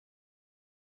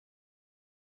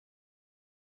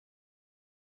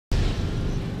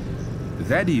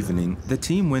That evening, the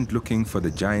team went looking for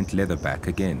the giant leatherback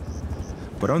again.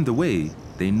 But on the way,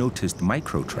 they noticed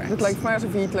micro-tracks. Dit lijkt vir my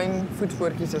asof hier klein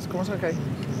voetsportjies is. Kom ons gaan kyk.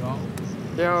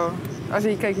 Ja, as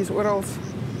jy kyk, hier's oral.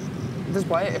 Dit is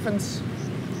baie effens.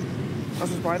 As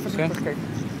ons baie versigtig kyk.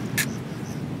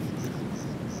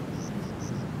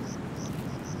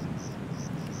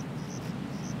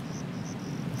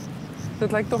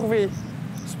 Dit lijkt toch weer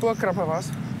spoorkrappen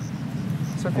was.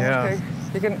 Zo kom eens kijken.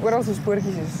 Je kan oral zo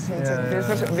spoortjes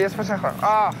zien. Wees voorzichtig.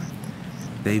 Ah!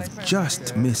 They've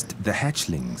just missed the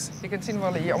hatchlings. Je kunt zien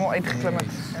waar hier allemaal uitgeklimmerd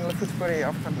en de voetsporen hier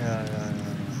afgaan.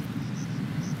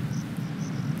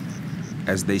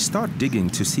 As they start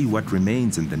digging to see what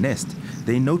remains in the nest,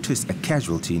 they notice a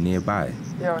casualty nearby.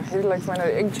 Ja, hier lijkt mij naar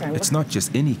de egg chamber. It's not just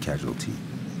any casualty.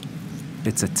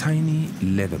 It's a tiny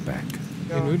leatherback.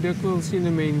 En hoe dikwijls zien de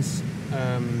mens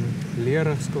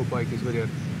leren skilpaadjies waar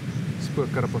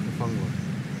spoorkrappe gevang word?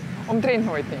 Omtrent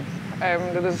nooit nie.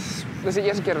 Dit is de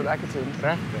eerste keer dat ik het zie.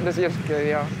 Regtig? Dit is de eerste keer,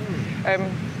 ja.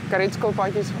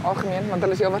 Kareetskilpaadjies algemeen, want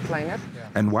hulle is heel wat kleiner.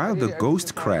 And while the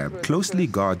ghost crab closely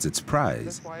guards its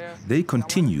prize, they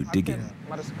continue digging.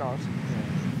 Maar dat is koud.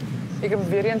 Ik heb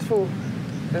weer eens voel,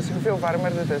 dus hoeveel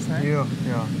warmer dit is, hè? Ja,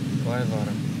 baie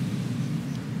warm.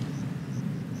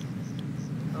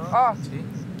 Ah!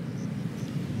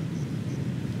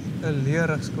 Een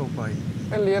lerig skilpaadjie.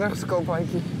 Een lerig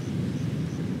skilpaadjie.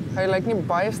 Hij lijkt niet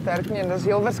baie sterk nie en dat is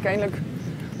heel waarschijnlijk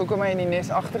hoekom hy in die nes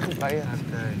agtergebly het.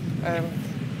 Okay.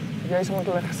 Juist omdat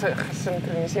hulle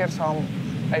gesynchroniseerd saam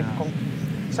uitkom.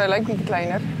 So hy lyk bietjie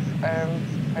kleiner.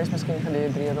 Hy is miskien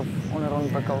gedehydreerd of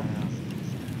onderontwikkel.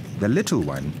 The little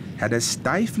one had a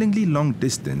stiflingly long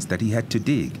distance that he had to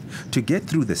dig to get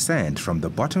through the sand from the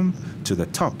bottom to the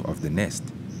top of the nest.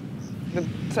 Dit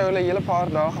sou hulle 'n hele paar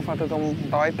dae gevat het om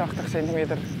daai 80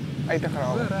 cm uit te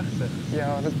grawe. Regtig?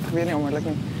 Ja, dit gebeur nie onmiddellik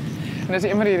nie. En dis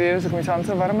immer die rede hoekom die sand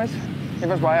so warm is. Hier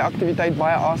was baie aktiwiteit,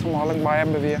 baie asemhaling, baie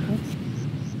beweging.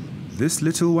 This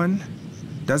little one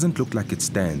doesn't look like it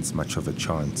stands much of a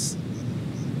chance.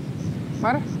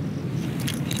 Maar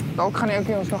dalk gaan die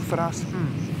ouetjie ons nog verras.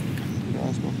 Ja,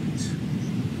 is nog iets.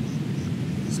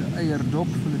 Dis 'n eierdop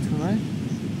voel dit vir my.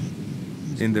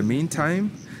 In the meantime,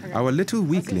 our little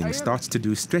weakling starts to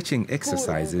do stretching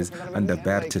exercises under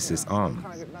Bertus's arm.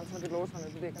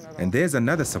 And there's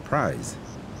another surprise.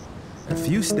 A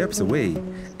few steps away,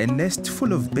 a nest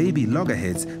full of baby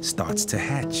loggerheads starts to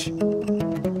hatch.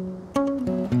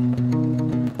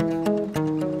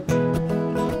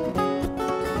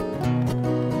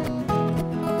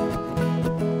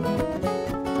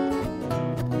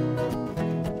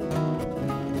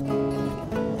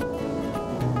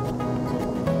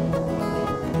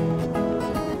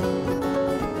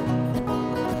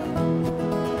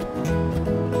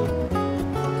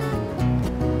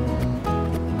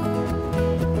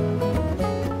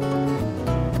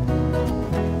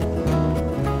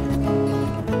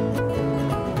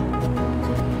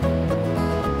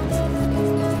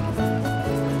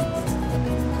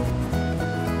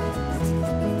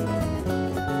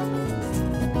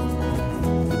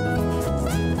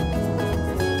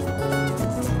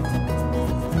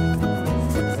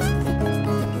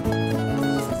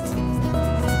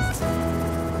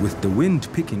 With the wind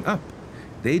picking up,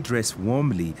 they dress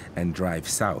warmly and drive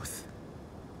south.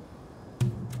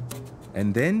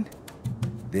 And then,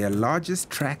 their largest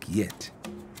track yet,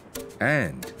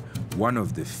 and one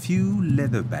of the few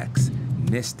leatherbacks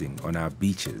nesting on our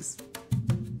beaches.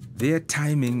 Their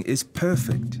timing is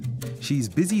perfect. She's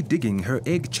busy digging her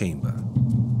egg chamber.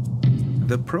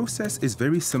 The process is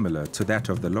very similar to that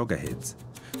of the loggerheads.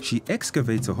 She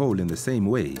excavates a hole in the same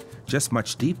way, just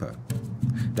much deeper.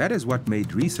 That is what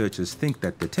made researchers think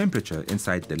that the temperature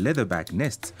inside the leatherback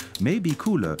nests may be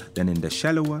cooler than in the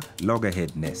shallower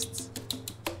loggerhead nests.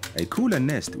 A cooler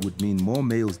nest would mean more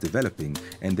males developing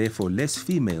and therefore less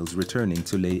females returning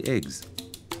to lay eggs.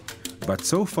 But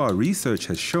so far research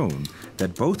has shown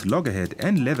that both loggerhead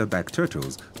and leatherback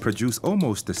turtles produce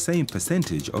almost the same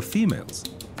percentage of females.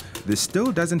 This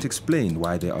still doesn't explain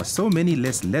why there are so many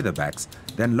less leatherbacks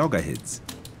than loggerheads.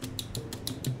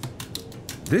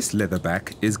 This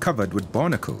leatherback is covered with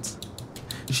barnacles.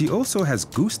 She also has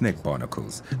gooseneck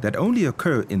barnacles that only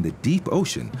occur in the deep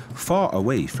ocean far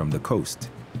away from the coast.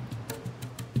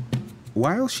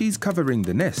 While she's covering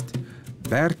the nest,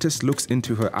 Bertus looks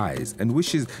into her eyes and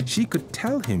wishes she could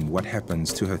tell him what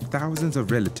happens to her thousands of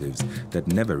relatives that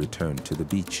never return to the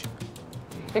beach.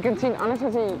 Je kunt zien, anders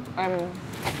as die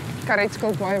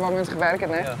kareetskilpaai waarmee ons gewerkt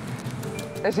hebben, ja.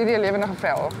 Is hier die levendige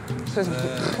vel. Soos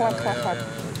glad.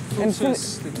 Dit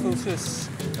voelt soos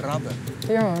rubber.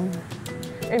 Ja.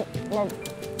 En maar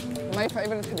my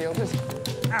favorite gedeelte is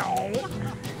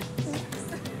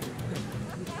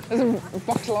Dat is een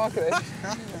pak slaker.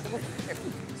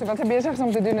 So wat hy besig is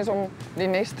om te doen is om die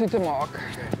nes toe te maak.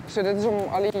 So dit is om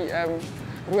al die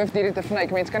roofdiere te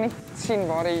vernyk. Mense kan nie sien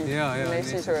waar die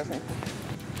nes hier so is nie.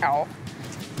 Ja.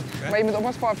 Maar jy moet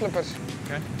oppas vir flippers.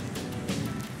 Okay.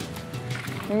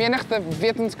 Menigte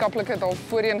wetenskaplike het al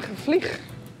voorheen gevlieg.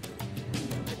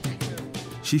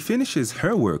 She finishes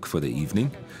her work for the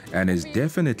evening and is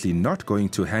definitely not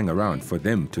going to hang around for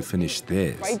them to finish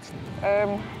theirs.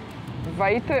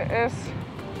 Wyte is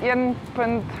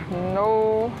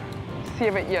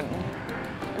 1.071.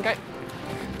 Okay.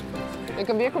 Ek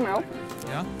kan weer kom help.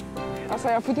 Ja. As hy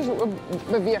jou voete so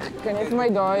beweeg, kan jy vir my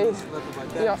daai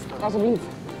ja, asseblief.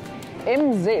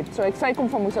 MZ, so ek sê kom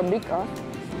van Mosambiek af.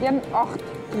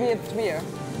 1822.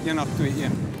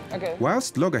 1821. Okay.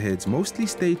 Whilst loggerheads mostly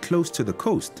stay close to the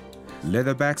coast,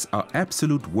 leatherbacks are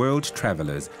absolute world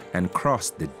travelers and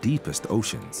cross the deepest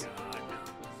oceans.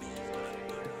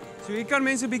 So hier kan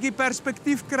mense 'n bietjie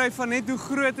perspektief kry van net hoe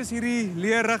groot is hierdie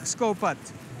leerrugskilpad.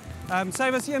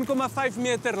 Sy was 1,5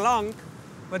 meter lank,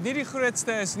 wat nie die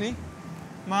grootste is nie.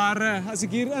 Maar as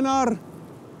ek hier in haar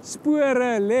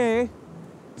spore lê,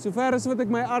 sover as wat ek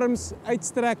my arms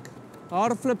uitstrek,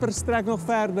 haar flippers strek nog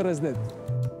verder as dit.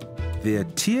 Their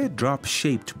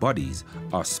teardrop-shaped bodies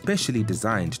are specially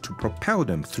designed to propel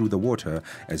them through the water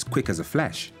as quick as a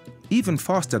flash, even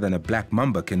faster than a black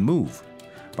mamba can move.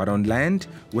 But on land,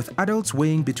 with adults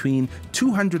weighing between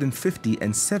 250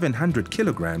 and 700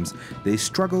 kilograms, they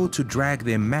struggle to drag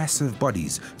their massive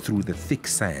bodies through the thick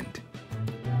sand.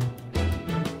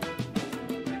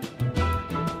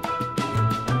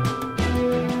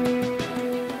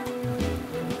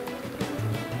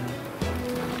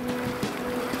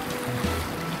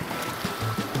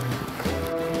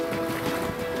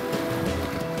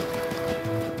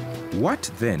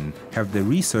 What then have the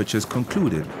researchers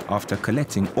concluded after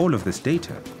collecting all of this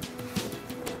data?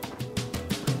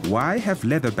 Why have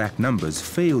leatherback numbers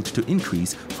failed to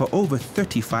increase for over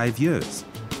 35 years?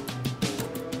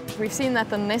 We've seen that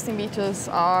the nesting beaches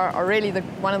are really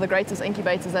one of the greatest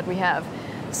incubators that we have.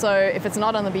 So if it's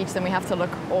not on the beach, then we have to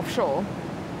look offshore.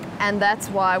 And that's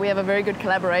why we have a very good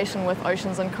collaboration with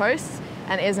Oceans and Coasts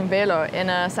and iSimangaliso in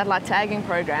a satellite tagging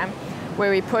program where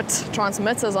we put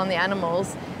transmitters on the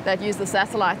animals that use the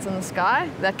satellites in the sky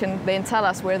that can then tell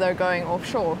us where they're going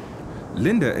offshore.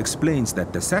 Linda explains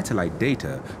that the satellite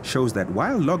data shows that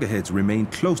while loggerheads remain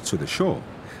close to the shore,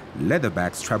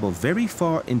 leatherbacks travel very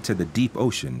far into the deep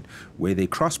ocean where they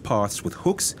cross paths with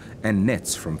hooks and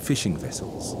nets from fishing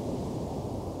vessels.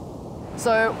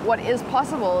 So what is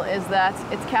possible is that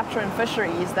it's capture in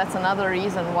fisheries. That's another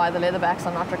reason why the leatherbacks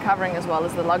are not recovering as well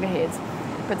as the loggerheads,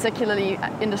 particularly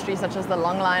industries such as the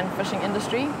longline fishing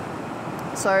industry.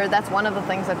 So that's one of the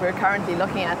things that we're currently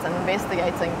looking at and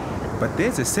investigating. But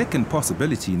there's a second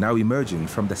possibility now emerging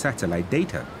from the satellite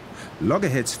data.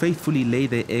 Loggerheads faithfully lay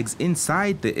their eggs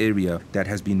inside the area that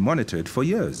has been monitored for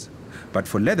years. But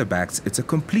for leatherbacks, it's a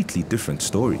completely different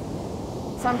story.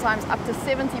 Sometimes up to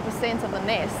 70% of the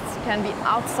nests can be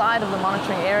outside of the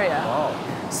monitoring area. Wow.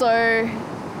 So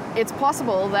it's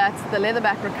possible that the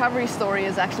leatherback recovery story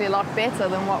is actually a lot better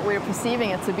than what we're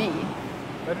perceiving it to be.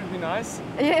 That would be nice.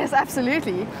 Yes,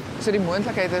 absolutely. So die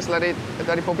moontlikheid is dat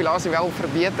die populasie wel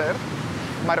verbeter,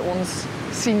 maar ons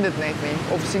sien dit net nie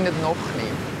of sien dit nog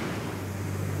nie.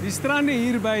 Die strande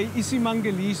hier by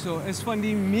iSimangaliso is van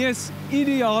die mees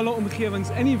ideale omgewings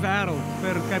in die wêreld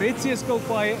vir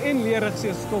karetseeskilpaaie en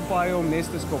leerrugseeskilpaaie om nes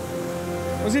te skop.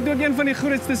 Ons het ook een van die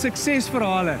grootste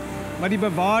suksesverhale wat die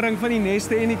bewaring van die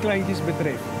neste en die kleintjies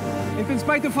betref. En ten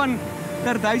spyte van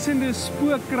duisende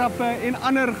spookkrappe en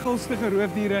ander gulstige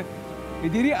roofdiere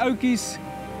het hierdie ouetjies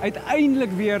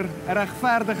uiteindelik weer 'n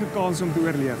regverdige kans om te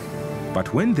oorleef.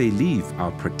 But when they leave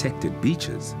our protected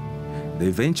beaches,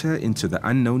 they venture into the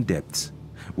unknown depths,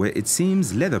 where it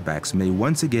seems leatherbacks may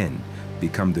once again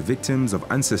become the victims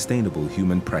of unsustainable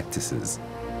human practices.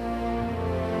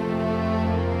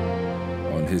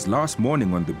 On his last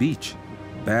morning on the beach,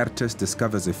 Bertus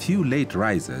discovers a few late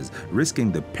risers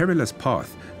risking the perilous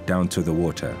path down to the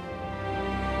water.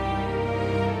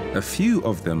 A few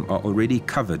of them are already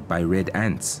covered by red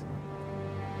ants.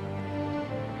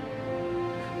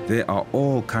 There are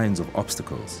all kinds of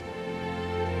obstacles.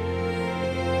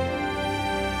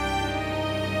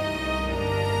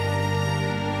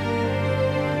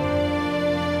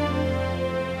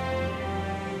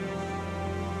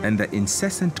 And the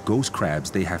incessant ghost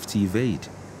crabs they have to evade.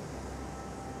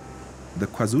 The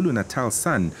KwaZulu-Natal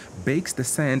sun bakes the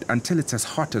sand until it's as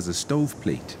hot as a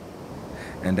stoveplate.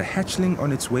 And a hatchling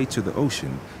on its way to the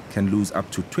ocean can lose up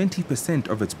to 20%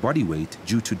 of its body weight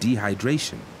due to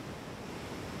dehydration.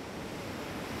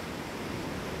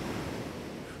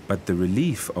 but the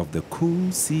relief of the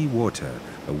cool sea water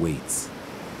awaits.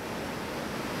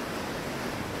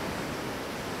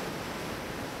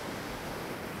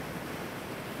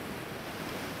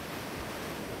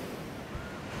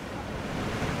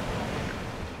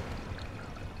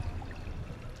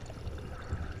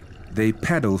 They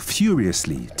paddle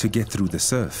furiously to get through the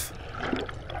surf.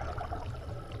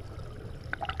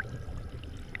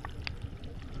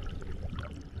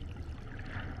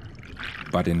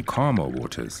 But in calmer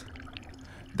waters,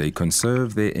 they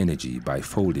conserve their energy by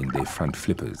folding their front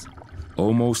flippers,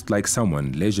 almost like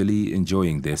someone leisurely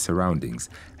enjoying their surroundings,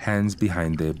 hands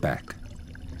behind their back.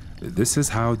 This is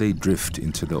how they drift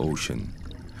into the ocean,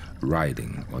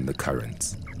 riding on the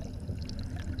currents.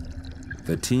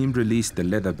 The team released the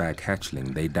leatherback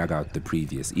hatchling they dug out the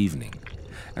previous evening,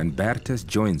 and Bertus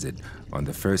joins it on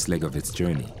the first leg of its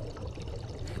journey.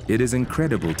 It is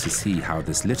incredible to see how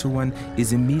this little one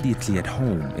is immediately at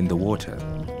home in the water,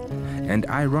 and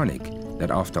ironic that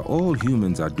after all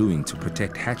humans are doing to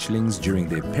protect hatchlings during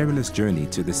their perilous journey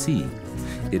to the sea,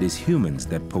 it is humans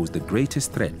that pose the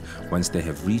greatest threat once they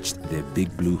have reached their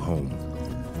big blue home.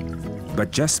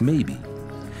 But just maybe,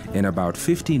 in about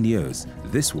 15 years,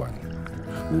 this one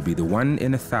will be the 1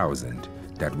 in 1,000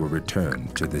 that will return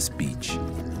to this beach.